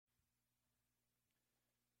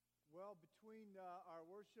Well, between our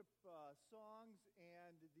worship songs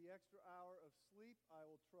and the extra hour of sleep, I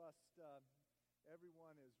will trust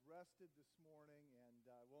everyone is rested this morning and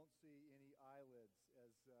won't see any eyelids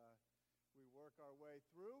as we work our way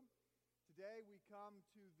through. Today we come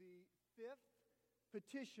to the fifth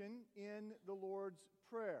petition in the Lord's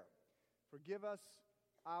Prayer. Forgive us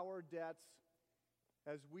our debts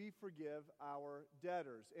as we forgive our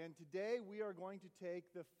debtors. And today we are going to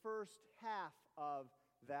take the first half of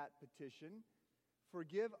that petition,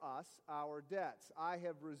 forgive us our debts. I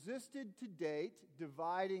have resisted to date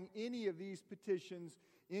dividing any of these petitions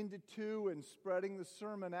into two and spreading the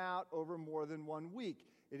sermon out over more than 1 week.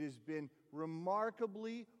 It has been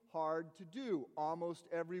remarkably hard to do. Almost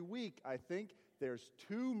every week, I think, there's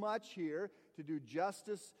too much here to do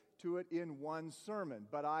justice to it in one sermon.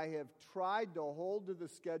 But I have tried to hold to the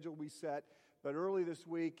schedule we set, but early this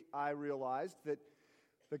week I realized that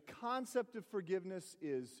the concept of forgiveness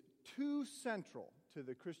is too central to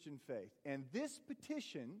the Christian faith. And this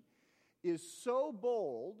petition is so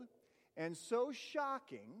bold and so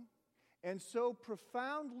shocking and so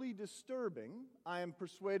profoundly disturbing, I am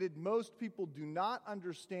persuaded most people do not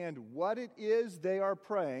understand what it is they are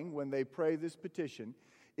praying when they pray this petition.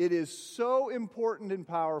 It is so important and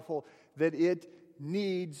powerful that it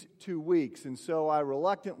needs 2 weeks. And so I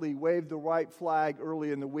reluctantly waved the white flag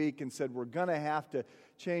early in the week and said, we're going to have to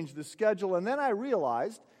change the schedule. And then I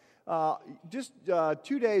realized just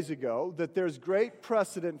 2 days ago that there's great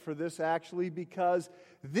precedent for this actually, because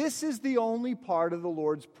this is the only part of the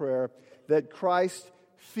Lord's Prayer that Christ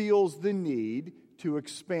feels the need to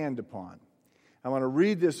expand upon. I want to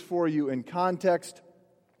read this for you in context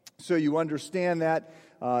so you understand that.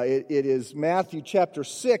 It is Matthew chapter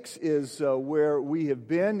 6 is where we have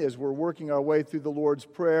been as we're working our way through the Lord's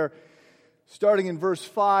Prayer. Starting in verse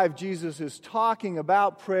 5, Jesus is talking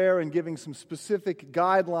about prayer and giving some specific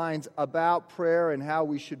guidelines about prayer and how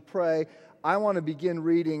we should pray. I want to begin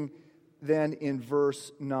reading then in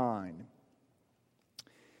verse 9.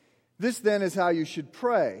 This then is how you should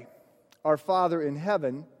pray. Our Father in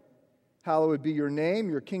heaven, hallowed be your name,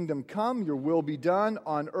 your kingdom come, your will be done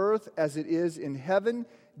on earth as it is in heaven.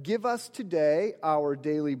 Give us today our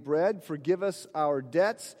daily bread. Forgive us our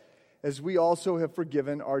debts as we also have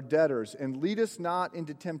forgiven our debtors. And lead us not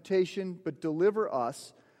into temptation, but deliver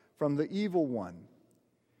us from the evil one.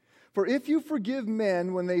 For if you forgive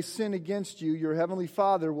men when they sin against you, your heavenly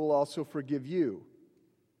Father will also forgive you.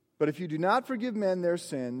 But if you do not forgive men their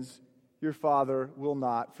sins, your Father will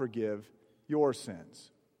not forgive your sins.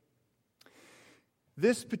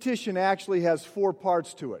 This petition actually has 4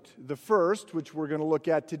 parts to it. The first, which we're going to look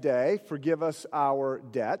at today, forgive us our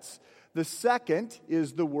debts. The second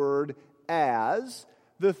is the word as.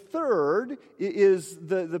 The third is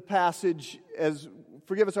the passage as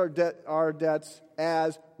forgive us our debts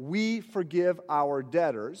as we forgive our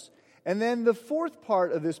debtors. And then the fourth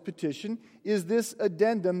part of this petition is this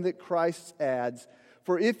addendum that Christ adds.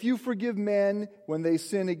 For if you forgive men when they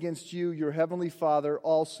sin against you, your heavenly Father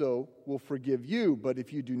also will forgive you. But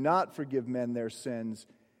if you do not forgive men their sins,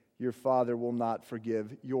 your Father will not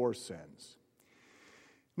forgive your sins.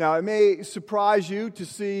 Now, it may surprise you to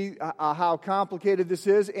see how complicated this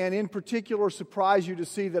is, and in particular surprise you to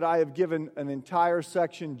see that I have given an entire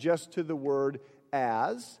section just to the word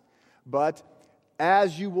as. But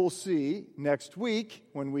as you will see next week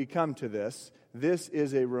when we come to this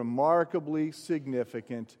is a remarkably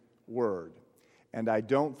significant word. And I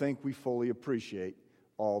don't think we fully appreciate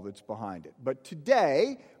all that's behind it. But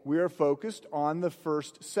today, we are focused on the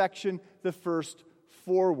first section, the first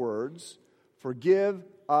 4 words, forgive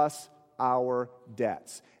us our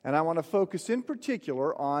debts. And I want to focus in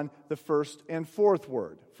particular on the first and fourth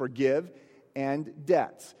word, forgive and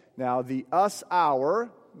debts. Now, the us, our,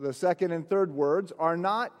 the second and third words are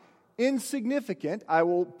not insignificant. I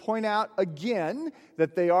will point out again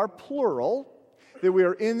that they are plural, that we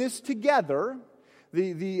are in this together.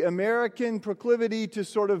 The American proclivity to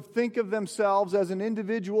sort of think of themselves as an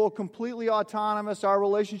individual, completely autonomous, our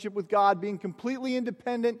relationship with God being completely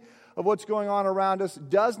independent of what's going on around us,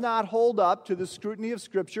 does not hold up to the scrutiny of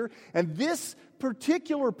Scripture. And this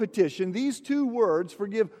particular petition, these 2 words,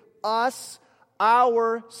 forgive us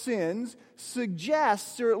our sins,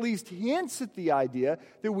 suggests or at least hints at the idea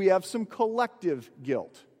that we have some collective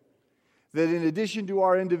guilt. That in addition to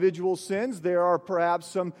our individual sins, there are perhaps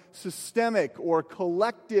some systemic or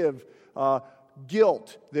collective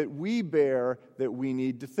guilt that we bear that we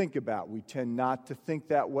need to think about. We tend not to think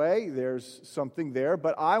that way. There's something there.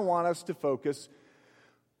 But I want us to focus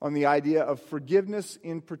on the idea of forgiveness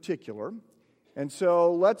in particular. And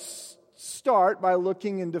so let's start by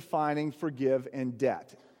looking and defining forgive and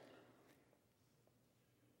debt.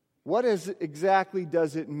 exactly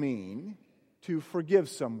does it mean to forgive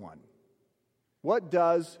someone? What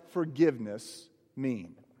does forgiveness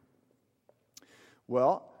mean?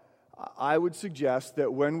 Well, I would suggest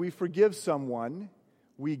that when we forgive someone,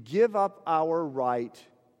 we give up our right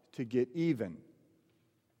to get even.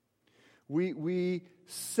 We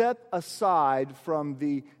set aside from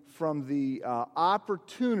the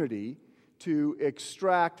opportunity to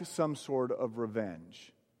extract some sort of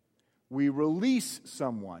revenge. We release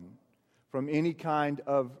someone from any kind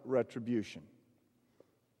of retribution.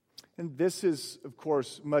 And this is, of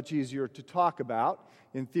course, much easier to talk about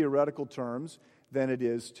in theoretical terms than it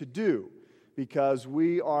is to do, because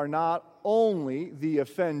we are not only the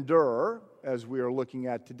offender, as we are looking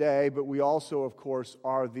at today, but we also, of course,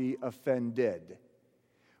 are the offended.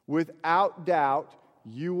 Without doubt,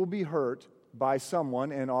 you will be hurt by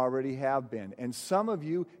someone and already have been. And some of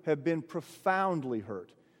you have been profoundly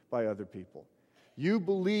hurt by other people. You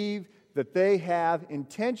believe that they have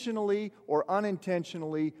intentionally or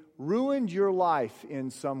unintentionally ruined your life in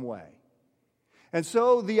some way. And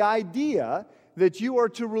so the idea that you are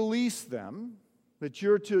to release them, that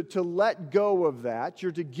you're to let go of that,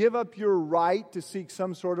 you're to give up your right to seek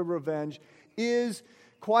some sort of revenge, is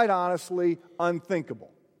quite honestly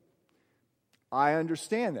unthinkable. I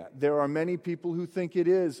understand that. There are many people who think it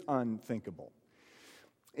is unthinkable.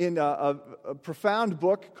 In a profound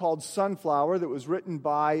book called Sunflower that was written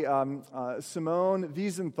by Simone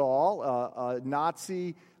Wiesenthal, a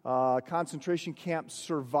Nazi concentration camp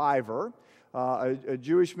survivor, a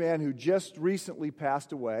Jewish man who just recently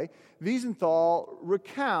passed away, Wiesenthal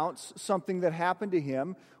recounts something that happened to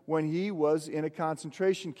him when he was in a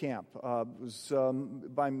concentration camp. It was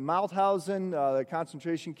by Mauthausen. The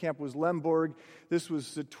concentration camp was Lemberg. This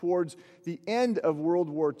was towards the end of World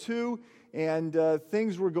War II, and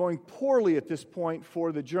things were going poorly at this point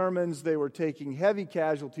for the Germans. They were taking heavy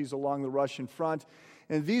casualties along the Russian front.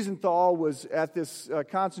 And Wiesenthal was at this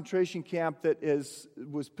concentration camp that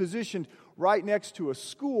was positioned right next to a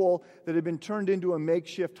school that had been turned into a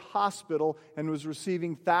makeshift hospital and was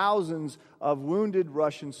receiving thousands of wounded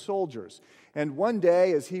Russian soldiers. And one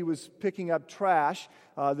day, as he was picking up trash,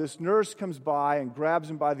 this nurse comes by and grabs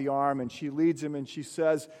him by the arm, and she leads him, and she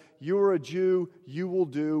says, "You are a Jew, you will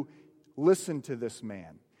do. Listen to this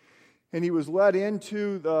man." And he was led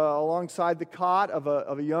alongside the cot of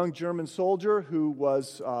a young German soldier who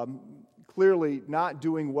was clearly not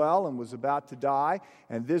doing well and was about to die.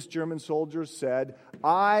 And this German soldier said,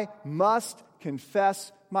 "I must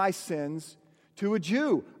confess my sins to a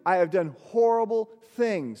Jew. I have done horrible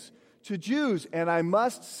things to Jews, and I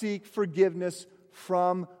must seek forgiveness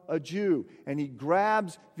from a Jew." And he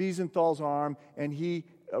grabs Wiesenthal's arm and he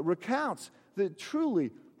recounts the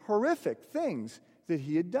truly horrific things that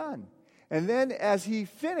he had done. And then as he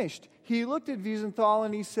finished, he looked at Wiesenthal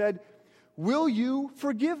and he said, "Will you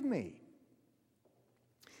forgive me?"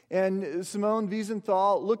 And Simone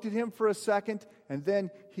Wiesenthal looked at him for a second, and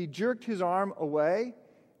then he jerked his arm away,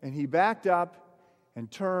 and he backed up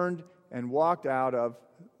and turned and walked out of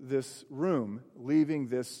this room, leaving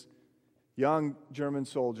this young German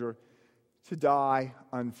soldier to die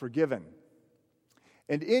unforgiven.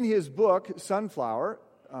 And in his book, Sunflower,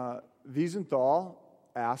 Wiesenthal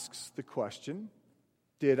asks the question,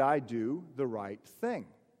 did I do the right thing?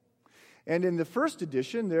 And in the first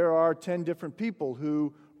edition, there are 10 different people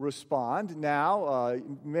who respond. Now,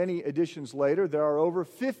 many editions later, there are over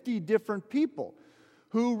 50 different people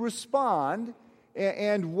who respond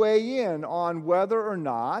and weigh in on whether or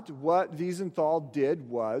not what Wiesenthal did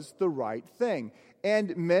was the right thing.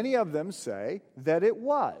 And many of them say that it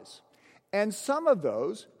was. And some of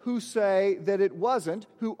those who say that it wasn't,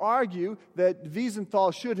 who argue that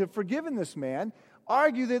Wiesenthal should have forgiven this man,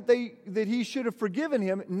 argue that he should have forgiven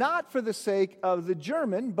him not for the sake of the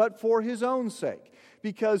German, but for his own sake.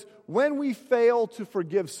 Because when we fail to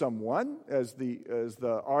forgive someone, as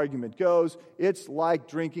the argument goes, it's like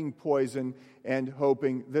drinking poison and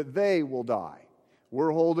hoping that they will die.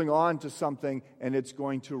 We're holding on to something and it's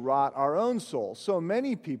going to rot our own soul. So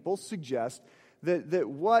many people suggest that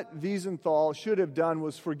what Wiesenthal should have done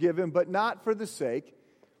was forgive him, but not for the sake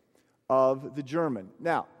of the German.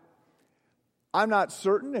 Now, I'm not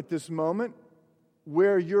certain at this moment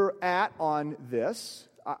where you're at on this.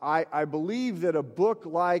 I believe that a book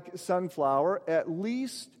like Sunflower at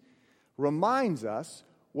least reminds us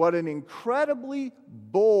what an incredibly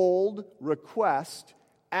bold request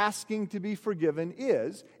asking to be forgiven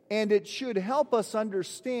is, and it should help us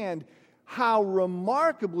understand how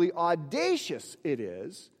remarkably audacious it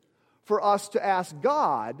is for us to ask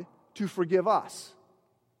God to forgive us.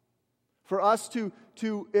 For us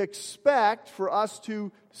to expect, for us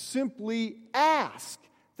to simply ask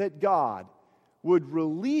that God would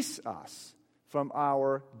release us from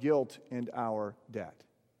our guilt and our debt.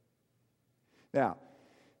 Now,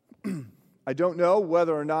 I don't know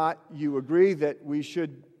whether or not you agree that we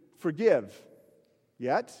should forgive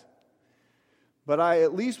yet, but I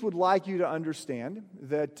at least would like you to understand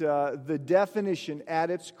that the definition at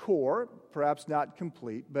its core, perhaps not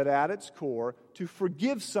complete, but at its core, to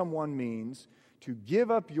forgive someone means to give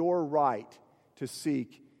up your right to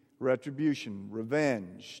seek retribution,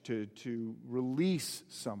 revenge, to release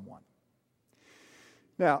someone.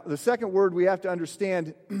 Now, the second word we have to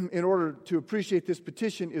understand in order to appreciate this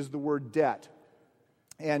petition is the word debt.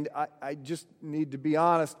 And I just need to be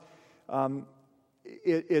honest,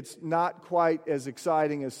 it's not quite as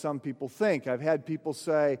exciting as some people think. I've had people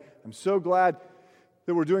say, I'm so glad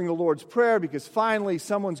that we're doing the Lord's Prayer because finally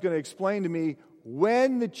someone's going to explain to me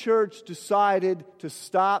when the church decided to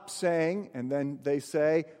stop saying, and then they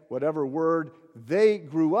say whatever word they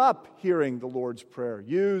grew up hearing the Lord's Prayer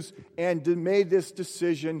use, and made this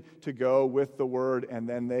decision to go with the word, and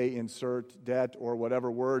then they insert debt or whatever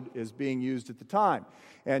word is being used at the time.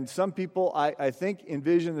 And some people, I think,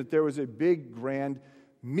 envision that there was a big, grand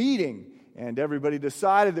meeting, and everybody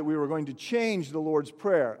decided that we were going to change the Lord's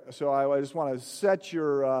Prayer. So I just want to set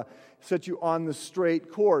you on the straight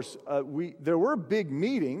course. There were big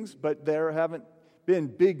meetings, but there haven't been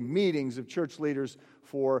big meetings of church leaders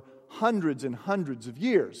for hundreds and hundreds of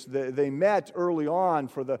years. They met early on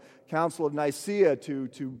for the Council of Nicaea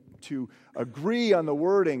to agree on the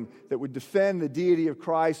wording that would defend the deity of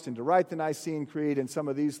Christ and to write the Nicene Creed and some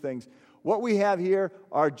of these things. What we have here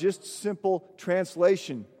are just simple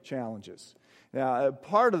translation challenges. Now,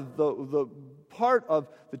 part of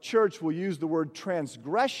the church will use the word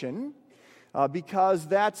transgression because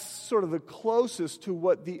that's sort of the closest to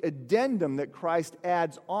what the addendum that Christ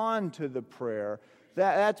adds on to the prayer.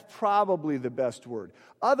 That's probably the best word.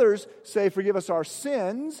 Others say, forgive us our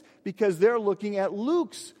sins, because they're looking at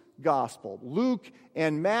Luke's gospel. Luke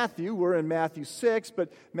and Matthew, we're in Matthew 6,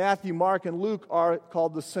 but Matthew, Mark, and Luke are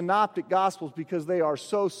called the synoptic gospels because they are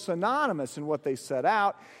so synonymous in what they set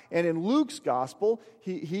out. And in Luke's gospel,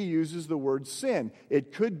 he uses the word sin.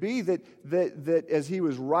 It could be that as he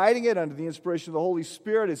was writing it under the inspiration of the Holy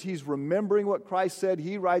Spirit, as he's remembering what Christ said,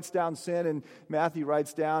 he writes down sin, and Matthew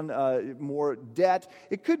writes down more debt.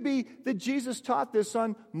 It could be that Jesus taught this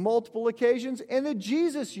on multiple occasions and that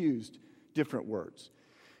Jesus used different words.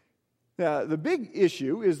 Now, the big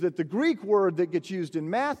issue is that the Greek word that gets used in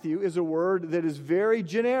Matthew is a word that is very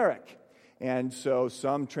generic. And so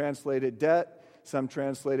some translate it debt, some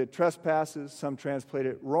translate it trespasses, some translate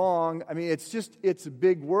it wrong. I mean, it's a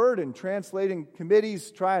big word, and translating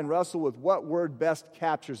committees try and wrestle with what word best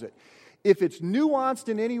captures it. If it's nuanced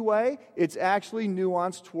in any way, it's actually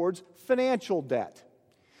nuanced towards financial debt.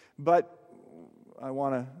 But I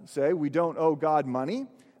want to say we don't owe God money.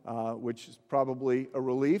 Which is probably a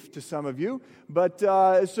relief to some of you. But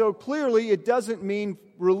so clearly it doesn't mean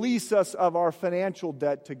release us of our financial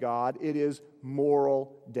debt to God. It is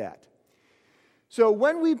moral debt. So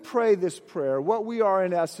when we pray this prayer, what we are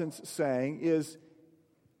in essence saying is,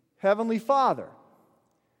 Heavenly Father,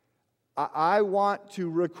 I want to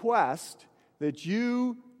request that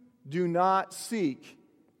you do not seek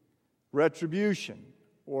retribution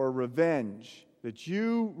or revenge, that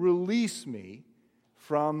you release me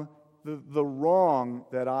from the wrong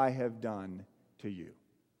that I have done to you.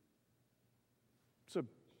 It's a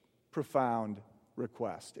profound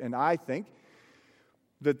request. And I think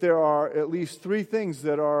that there are at least three things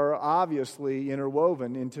that are obviously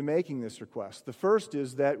interwoven into making this request. The first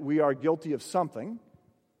is that we are guilty of something.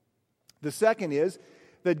 The second is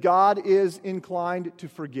that God is inclined to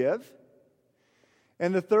forgive.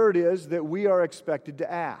 And the third is that we are expected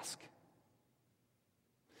to ask.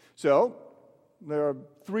 So, there are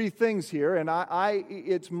three things here, and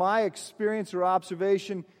it's my experience or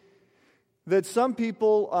observation that some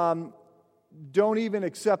people don't even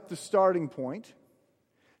accept the starting point.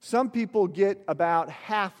 Some people get about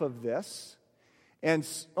half of this, and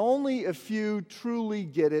only a few truly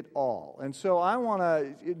get it all. And so I want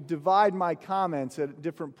to divide my comments at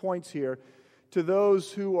different points here to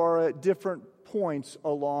those who are at different points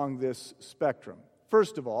along this spectrum.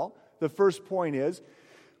 First of all, the first point is,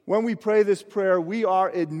 when we pray this prayer, we are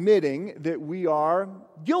admitting that we are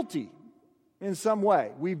guilty in some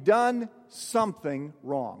way. We've done something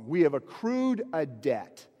wrong. We have accrued a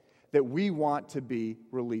debt that we want to be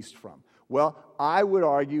released from. Well, I would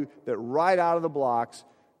argue that right out of the blocks,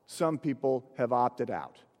 some people have opted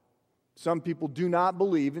out. Some people do not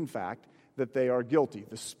believe, in fact, that they are guilty.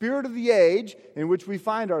 The spirit of the age in which we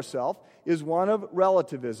find ourselves is one of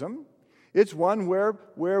relativism. It's one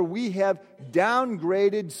where we have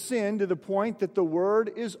downgraded sin to the point that the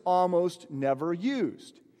word is almost never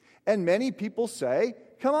used. And many people say,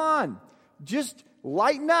 come on, just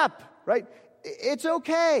lighten up, right? It's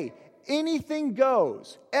okay. Anything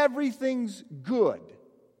goes. Everything's good.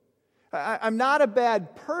 I'm not a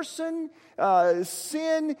bad person.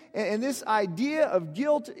 Sin and this idea of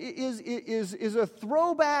guilt is a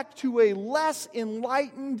throwback to a less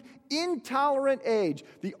enlightened, intolerant age.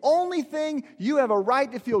 The only thing you have a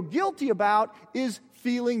right to feel guilty about is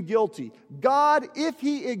feeling guilty. God, if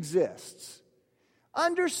He exists,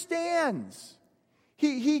 understands.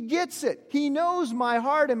 He gets it. He knows my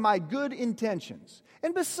heart and my good intentions.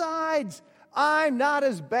 And besides, I'm not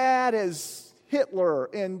as bad as Hitler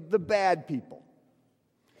and the bad people.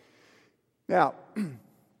 Now,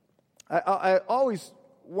 I always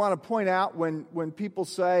want to point out when people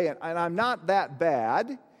say, and I'm not that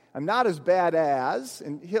bad, I'm not as bad as,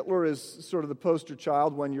 and Hitler is sort of the poster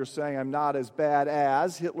child when you're saying I'm not as bad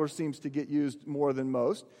as. Hitler seems to get used more than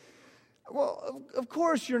most. Well, of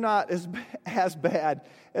course you're not as bad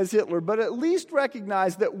as Hitler, but at least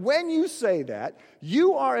recognize that when you say that,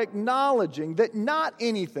 you are acknowledging that not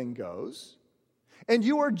anything goes, and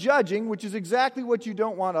you are judging, which is exactly what you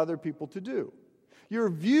don't want other people to do. Your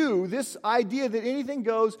view, this idea that anything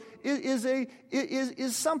goes,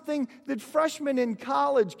 is something that freshmen in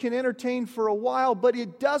college can entertain for a while, but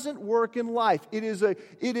it doesn't work in life. It is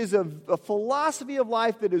a philosophy of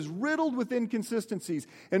life that is riddled with inconsistencies.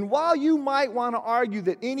 And while you might want to argue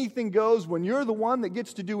that anything goes when you're the one that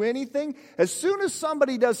gets to do anything, as soon as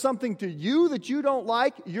somebody does something to you that you don't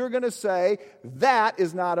like, you're going to say, that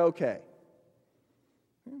is not okay.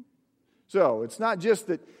 So it's not just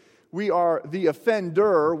that we are the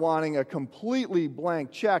offender wanting a completely blank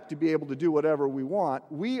check to be able to do whatever we want.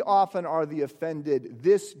 We often are the offended.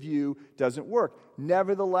 This view doesn't work.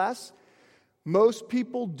 Nevertheless, most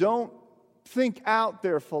people don't think out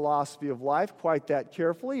their philosophy of life quite that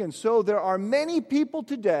carefully. And so there are many people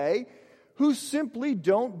today who simply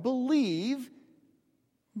don't believe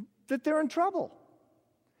that they're in trouble.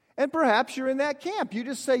 And perhaps you're in that camp. You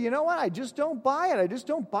just say, you know what, I just don't buy it. I just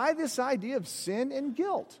don't buy this idea of sin and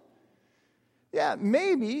guilt. Yeah,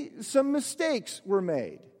 maybe some mistakes were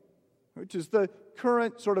made, which is the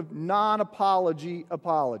current sort of non-apology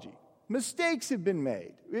apology. Mistakes have been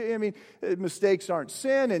made. I mean, mistakes aren't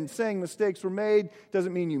sin, and saying mistakes were made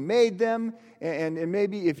doesn't mean you made them. And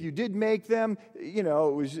maybe if you did make them, you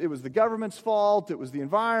know, it was the government's fault, it was the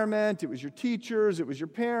environment, it was your teachers, it was your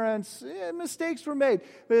parents. Yeah, mistakes were made.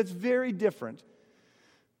 But it's very different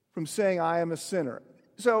from saying I am a sinner.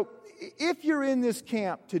 So if you're in this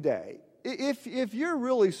camp today, if you're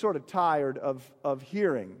really sort of tired of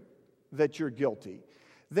hearing that you're guilty,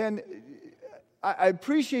 then I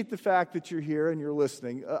appreciate the fact that you're here and you're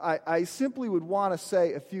listening. I simply would want to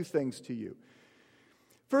say a few things to you.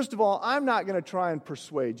 First of all, I'm not going to try and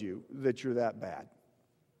persuade you that you're that bad,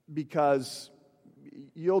 because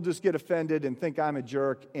you'll just get offended and think I'm a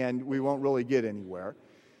jerk and we won't really get anywhere.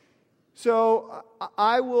 So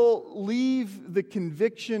I will leave the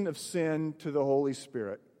conviction of sin to the Holy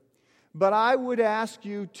Spirit. But I would ask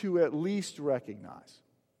you to at least recognize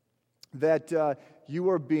that you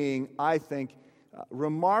are being, I think,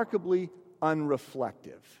 remarkably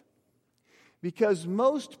unreflective. Because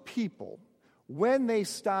most people, when they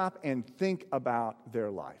stop and think about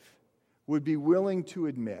their life, would be willing to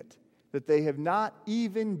admit that they have not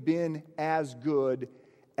even been as good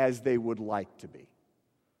as they would like to be.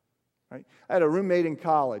 Right? I had a roommate in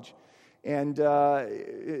college, and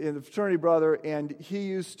in the fraternity brother, and he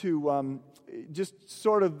used to just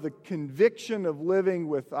sort of the conviction of living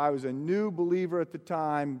with, I was a new believer at the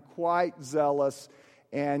time, quite zealous,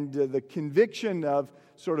 and the conviction of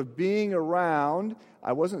sort of being around.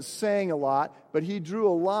 I wasn't saying a lot, but he drew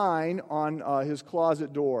a line on his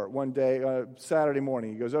closet door one day, Saturday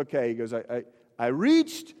morning. He goes, okay, he goes, I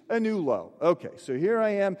reached a new low. Okay, so here I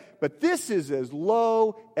am, but this is as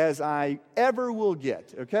low as I ever will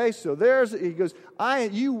get. Okay, so he goes,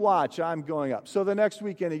 you watch, I'm going up. So the next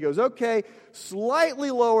weekend he goes, okay, slightly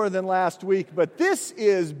lower than last week, but this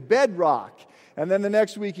is bedrock. And then the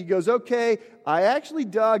next week he goes, okay, I actually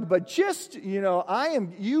dug, but just,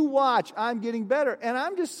 you watch, I'm getting better. And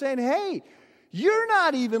I'm just saying, hey, you're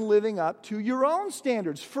not even living up to your own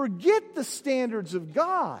standards. Forget the standards of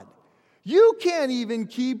God. You can't even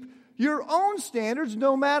keep your own standards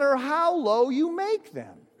no matter how low you make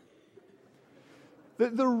them.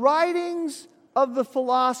 The writings of the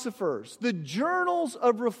philosophers, the journals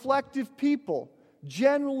of reflective people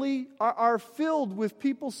generally are filled with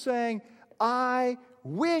people saying, I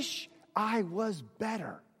wish I was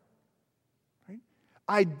better. Right?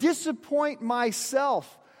 I disappoint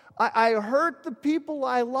myself. I hurt the people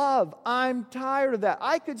I love. I'm tired of that.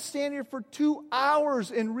 I could stand here for 2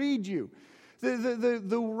 hours and read you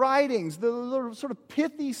the writings, the sort of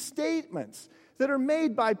pithy statements that are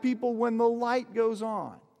made by people when the light goes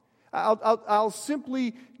on. I'll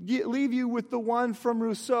simply leave you with the one from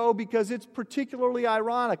Rousseau because it's particularly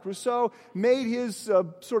ironic. Rousseau made his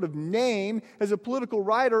sort of name as a political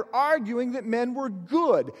writer arguing that men were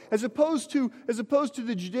good, as opposed to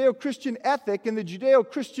the Judeo-Christian ethic and the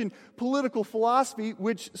Judeo-Christian political philosophy,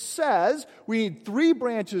 which says we need 3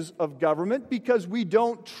 branches of government because we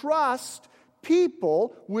don't trust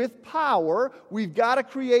people with power. We've got to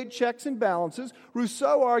create checks and balances.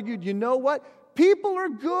 Rousseau argued, you know what? People are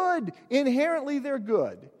good. Inherently, they're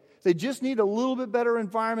good. They just need a little bit better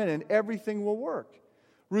environment and everything will work.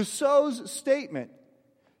 Rousseau's statement,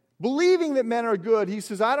 believing that men are good, he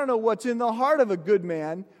says, I don't know what's in the heart of a good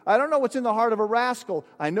man. I don't know what's in the heart of a rascal.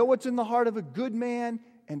 I know what's in the heart of a good man,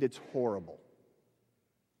 and it's horrible.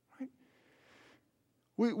 Right?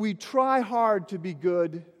 We try hard to be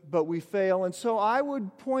good, but we fail. And so I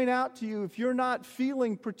would point out to you, if you're not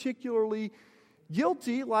feeling particularly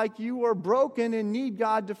guilty, like you are broken and need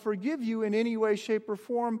God to forgive you in any way, shape, or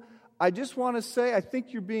form, I just want to say I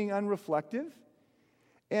think you're being unreflective.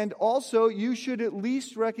 And also, you should at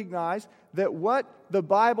least recognize that what the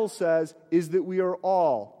Bible says is that we are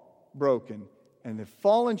all broken and have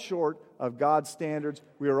fallen short of God's standards.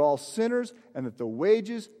 We are all sinners, and that the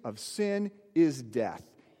wages of sin is death,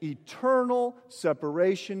 eternal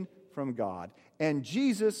separation from God. And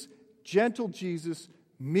Jesus, gentle Jesus,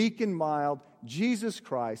 meek and mild, Jesus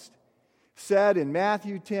Christ, said in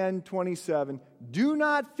Matthew 10:27, do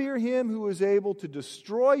not fear him who is able to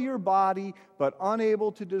destroy your body, but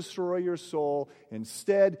unable to destroy your soul.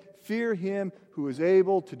 Instead, fear him who is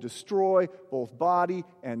able to destroy both body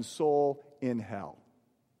and soul in hell.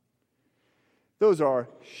 Those are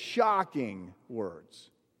shocking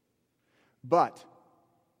words. But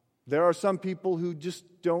there are some people who just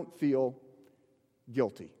don't feel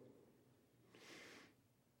guilty.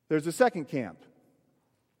 There's a second camp,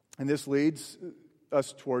 and this leads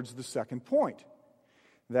us towards the second point.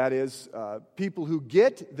 That is, people who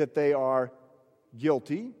get that they are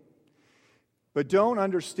guilty, but don't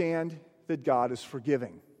understand that God is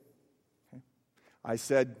forgiving. Okay? I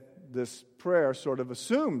said this prayer sort of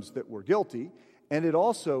assumes that we're guilty, and it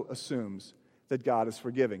also assumes that God is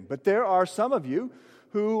forgiving. But there are some of you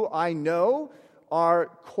who I know are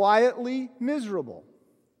quietly miserable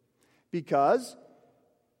because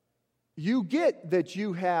you get that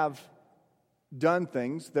you have done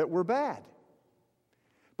things that were bad.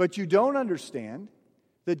 But you don't understand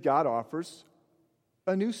that God offers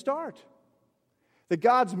a new start. That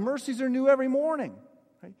God's mercies are new every morning.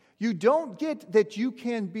 Right? You don't get that you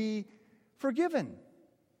can be forgiven.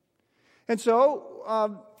 And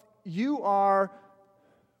so you are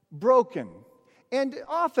broken. And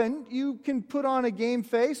often you can put on a game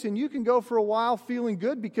face and you can go for a while feeling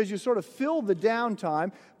good because you sort of fill the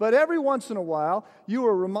downtime. But every once in a while you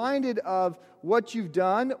are reminded of what you've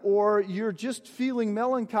done, or you're just feeling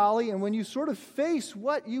melancholy. And when you sort of face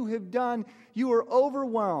what you have done, you are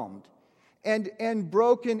overwhelmed and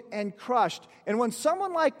broken and crushed. And when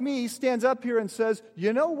someone like me stands up here and says,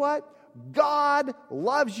 you know what? God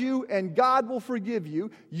loves you and God will forgive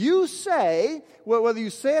you. You say, well, whether you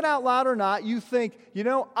say it out loud or not, you think, you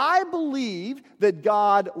know, I believe that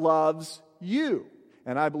God loves you.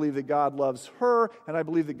 And I believe that God loves her. And I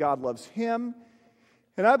believe that God loves him.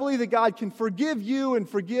 And I believe that God can forgive you and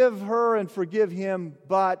forgive her and forgive him.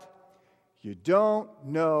 But you don't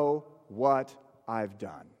know what I've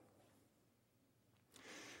done.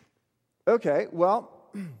 Okay,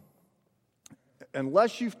 well,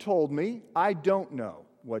 unless you've told me, I don't know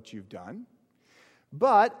what you've done.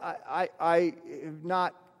 But I have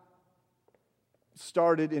not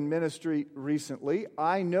started in ministry recently.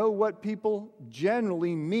 I know what people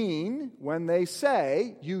generally mean when they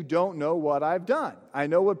say, you don't know what I've done. I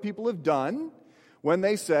know what people have done when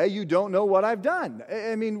they say, you don't know what I've done.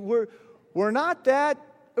 I mean, we're not that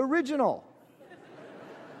original.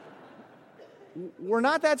 We're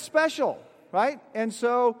not that special, right? And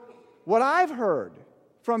so what I've heard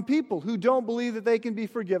from people who don't believe that they can be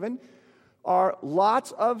forgiven are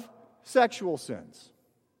lots of sexual sins,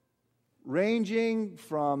 ranging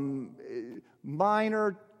from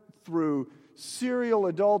minor through serial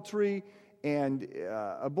adultery and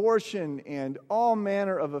abortion and all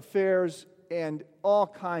manner of affairs and all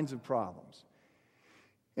kinds of problems.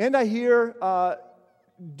 And I hear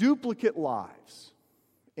duplicate lives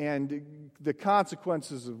and the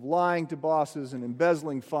consequences of lying to bosses and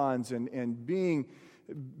embezzling funds and being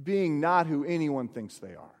being not who anyone thinks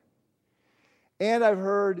they are. And I've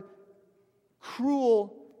heard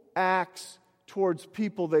cruel acts towards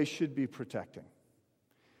people they should be protecting.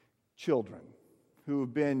 Children who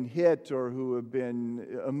have been hit or who have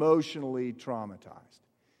been emotionally traumatized.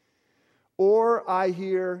 Or I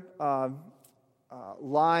hear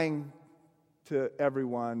lying to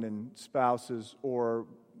everyone and spouses, or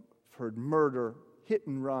heard murder, hit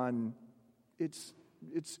and run. It's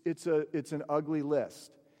an ugly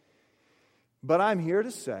list. But I'm here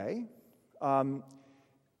to say,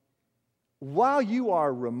 while you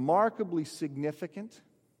are remarkably significant,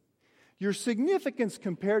 your significance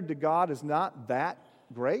compared to God is not that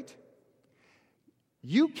great.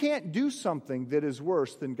 You can't do something that is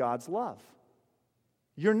worse than God's love.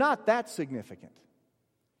 You're not that significant.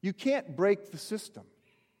 You can't break the system.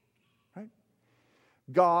 Right?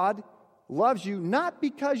 God loves you not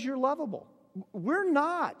because you're lovable. We're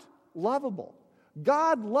not lovable.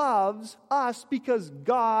 God loves us because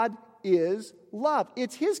God is love.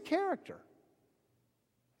 It's His character.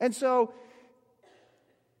 And so,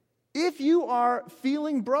 if you are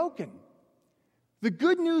feeling broken, the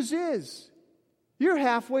good news is you're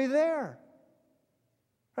halfway there.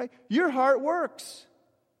 Right? Your heart works.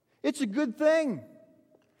 It's a good thing.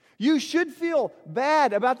 You should feel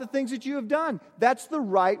bad about the things that you have done. That's the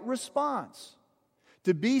right response.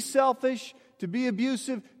 To be selfish, to be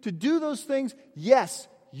abusive, to do those things, yes,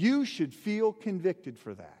 you should feel convicted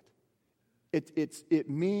for that. It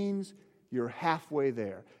means you're halfway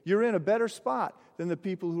there. You're in a better spot than the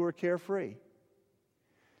people who are carefree.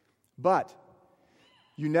 But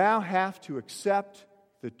you now have to accept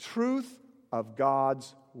the truth of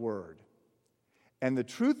God's Word. And the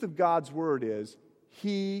truth of God's Word is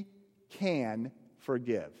He can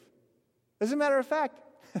forgive. As a matter of fact,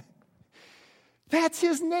 that's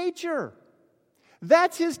His nature.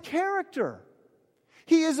 That's His character.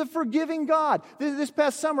 He is a forgiving God. This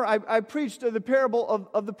past summer, I preached the parable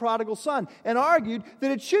of the prodigal son and argued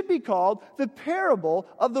that it should be called the parable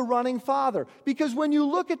of the running father. Because when you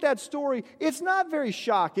look at that story, it's not very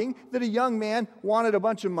shocking that a young man wanted a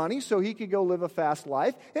bunch of money so he could go live a fast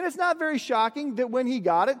life. And it's not very shocking that when he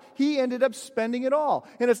got it, he ended up spending it all.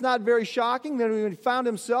 And it's not very shocking that when he found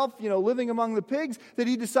himself, living among the pigs, that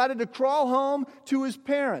he decided to crawl home to his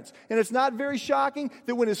parents. And it's not very shocking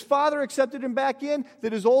that when his father accepted him back in,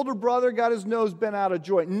 that his older brother got his nose bent out of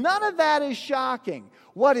joint. None of that is shocking.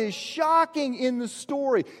 What is shocking in the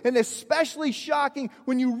story, and especially shocking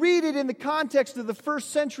when you read it in the context of the first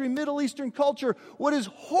century Middle Eastern culture, what is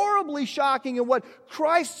horribly shocking and what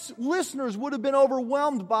Christ's listeners would have been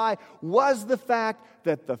overwhelmed by was the fact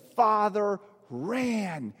that the father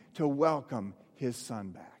ran to welcome his son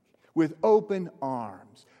back with open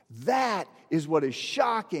arms. That is what is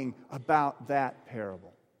shocking about that parable.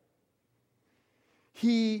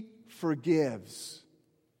 He forgives.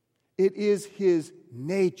 It is His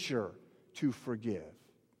nature to forgive.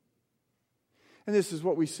 And this is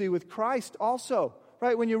what we see with Christ also.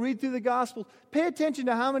 Right? When you read through the Gospels, pay attention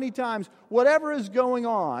to how many times whatever is going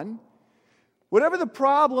on, whatever the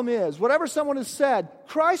problem is, whatever someone has said,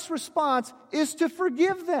 Christ's response is to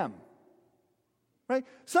forgive them. Right?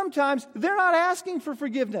 Sometimes they're not asking for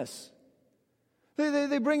forgiveness.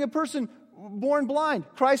 They bring a person born blind.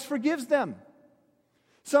 Christ forgives them.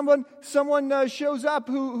 Someone shows up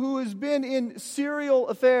who has been in serial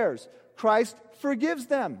affairs. Christ forgives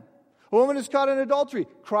them. A woman is caught in adultery.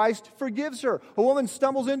 Christ forgives her. A woman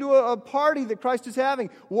stumbles into a party that Christ is having,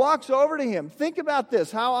 walks over to him. Think about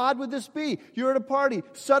this. How odd would this be? You're at a party.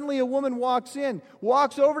 Suddenly a woman walks in,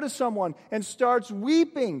 walks over to someone, and starts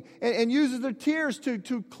weeping and uses her tears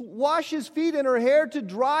to wash his feet and her hair to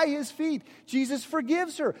dry his feet. Jesus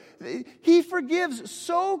forgives her. He forgives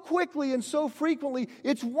so quickly and so frequently.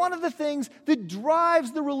 It's one of the things that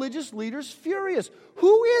drives the religious leaders furious.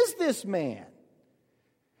 Who is this man?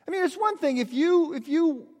 I mean, it's one thing if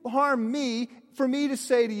you harm me, for me to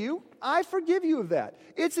say to you, I forgive you of that.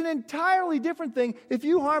 It's an entirely different thing if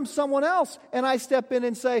you harm someone else and I step in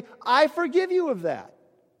and say, I forgive you of that.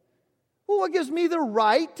 Well, what gives me the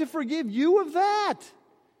right to forgive you of that?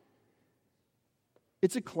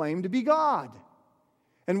 It's a claim to be God.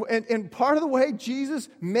 And part of the way Jesus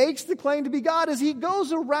makes the claim to be God is He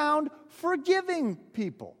goes around forgiving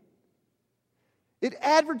people. It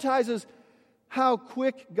advertises how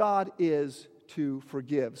quick God is to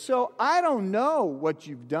forgive. So I don't know what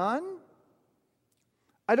you've done.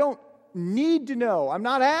 I don't need to know. I'm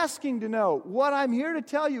not asking to know. What I'm here to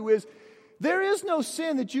tell you is there is no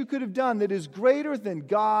sin that you could have done that is greater than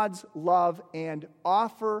God's love and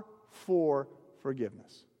offer for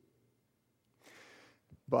forgiveness.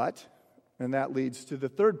 But, and that leads to the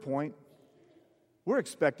third point, we're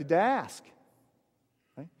expected to ask.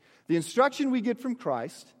 Right? The instruction we get from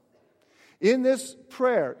Christ in this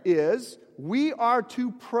prayer is we are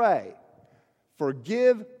to pray,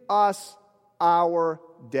 forgive us our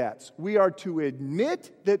debts. We are to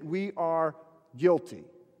admit that we are guilty,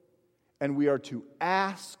 and we are to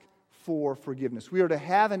ask for forgiveness. We are to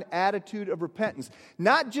have an attitude of repentance.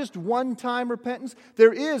 Not just one-time repentance.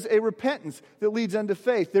 There is a repentance that leads unto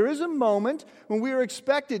faith. There is a moment when we are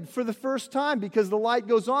expected for the first time, because the light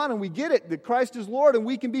goes on and we get it, that Christ is Lord and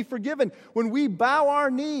we can be forgiven. When we bow our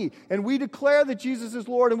knee and we declare that Jesus is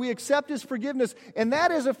Lord and we accept His forgiveness, and that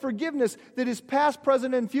is a forgiveness that is past,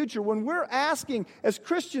 present, and future. When we're asking as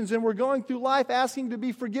Christians and we're going through life asking to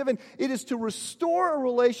be forgiven, it is to restore a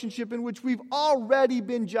relationship in which we've already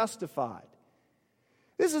been justified.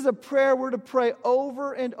 This is a prayer we're to pray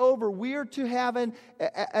over and over. We are to have an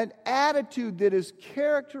attitude that is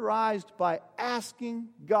characterized by asking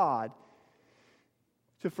God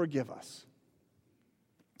to forgive us.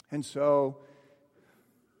 And so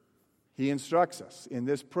He instructs us in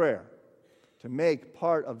this prayer to make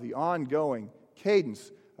part of the ongoing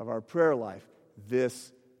cadence of our prayer life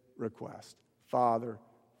this request: Father,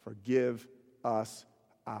 forgive us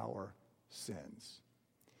our sins.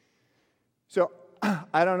 So,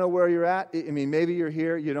 I don't know where you're at. I mean, maybe you're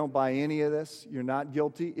here, you don't buy any of this, you're not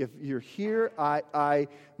guilty. If you're here,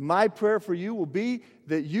 my prayer for you will be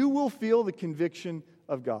that you will feel the conviction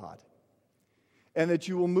of God and that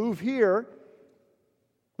you will move here.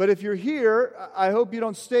 But if you're here, I hope you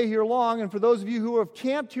don't stay here long. And for those of you who have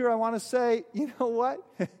camped here, I want to say, you know what?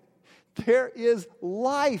 There is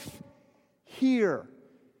life here.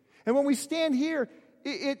 And when we stand here,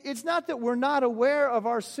 it's not that we're not aware of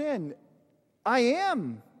our sin. I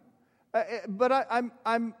am, but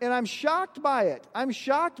I'm shocked by it. I'm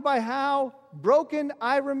shocked by how broken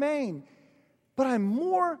I remain. But I'm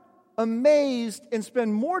more amazed and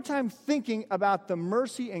spend more time thinking about the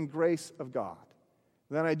mercy and grace of God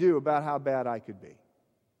than I do about how bad I could be.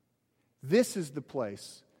 This is the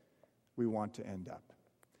place we want to end up.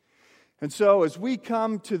 And so as we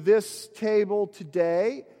come to this table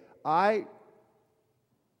today, I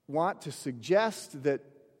want to suggest that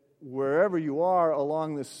wherever you are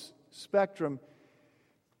along this spectrum,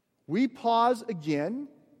 we pause again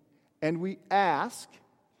and we ask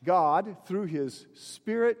God, through His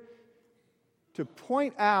Spirit, to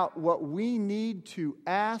point out what we need to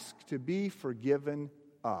ask to be forgiven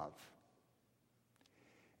of.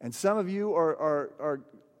 And some of you are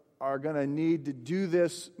going to need to do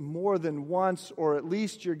this more than once, or at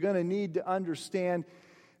least you're going to need to understand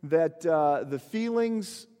that the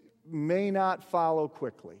feelings may not follow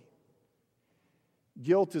quickly.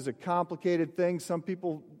 Guilt is a complicated thing. Some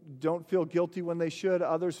people don't feel guilty when they should.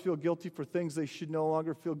 Others feel guilty for things they should no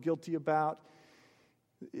longer feel guilty about.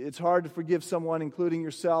 It's hard to forgive someone, including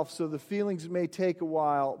yourself, so the feelings may take a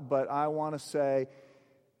while, but I want to say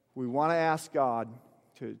we want to ask God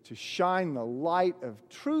to shine the light of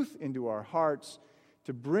truth into our hearts,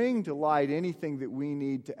 to bring to light anything that we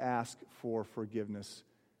need to ask for forgiveness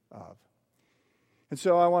of. And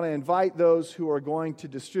so I want to invite those who are going to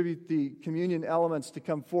distribute the communion elements to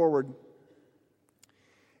come forward.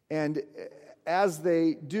 And as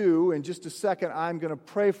they do, in just a second, I'm going to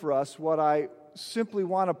pray for us. What I simply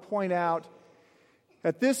want to point out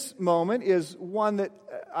at this moment is one that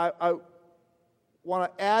I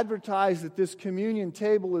want to advertise that this communion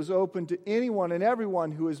table is open to anyone and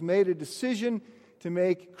everyone who has made a decision to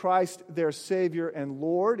make Christ their Savior and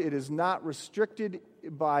Lord. It is not restricted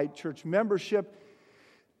by church membership,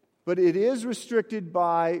 but it is restricted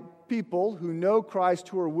by people who know Christ,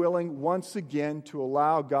 who are willing once again to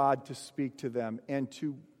allow God to speak to them and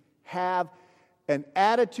to have an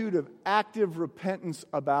attitude of active repentance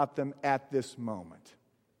about them at this moment.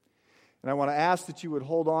 And I want to ask that you would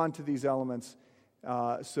hold on to these elements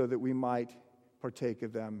so that we might partake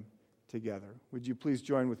of them together. Would you please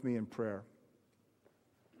join with me in prayer?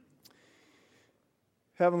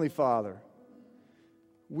 Heavenly Father,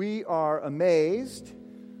 we are amazed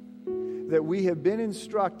that we have been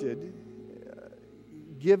instructed,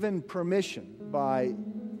 given permission by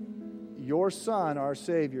your Son, our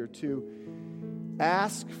Savior, to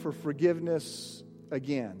ask for forgiveness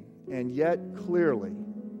again. And yet, clearly,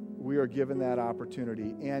 we are given that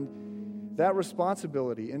opportunity and that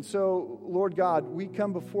responsibility. And so, Lord God, we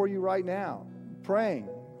come before you right now, praying,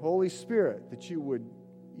 Holy Spirit, that you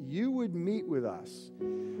would meet with us.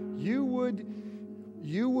 You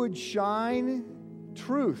would shine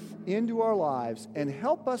truth into our lives and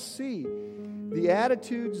help us see the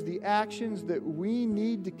attitudes, the actions that we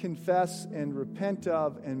need to confess and repent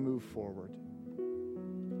of and move forward.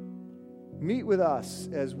 Meet with us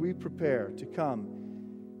as we prepare to come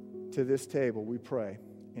to this table, we pray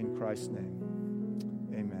in Christ's name.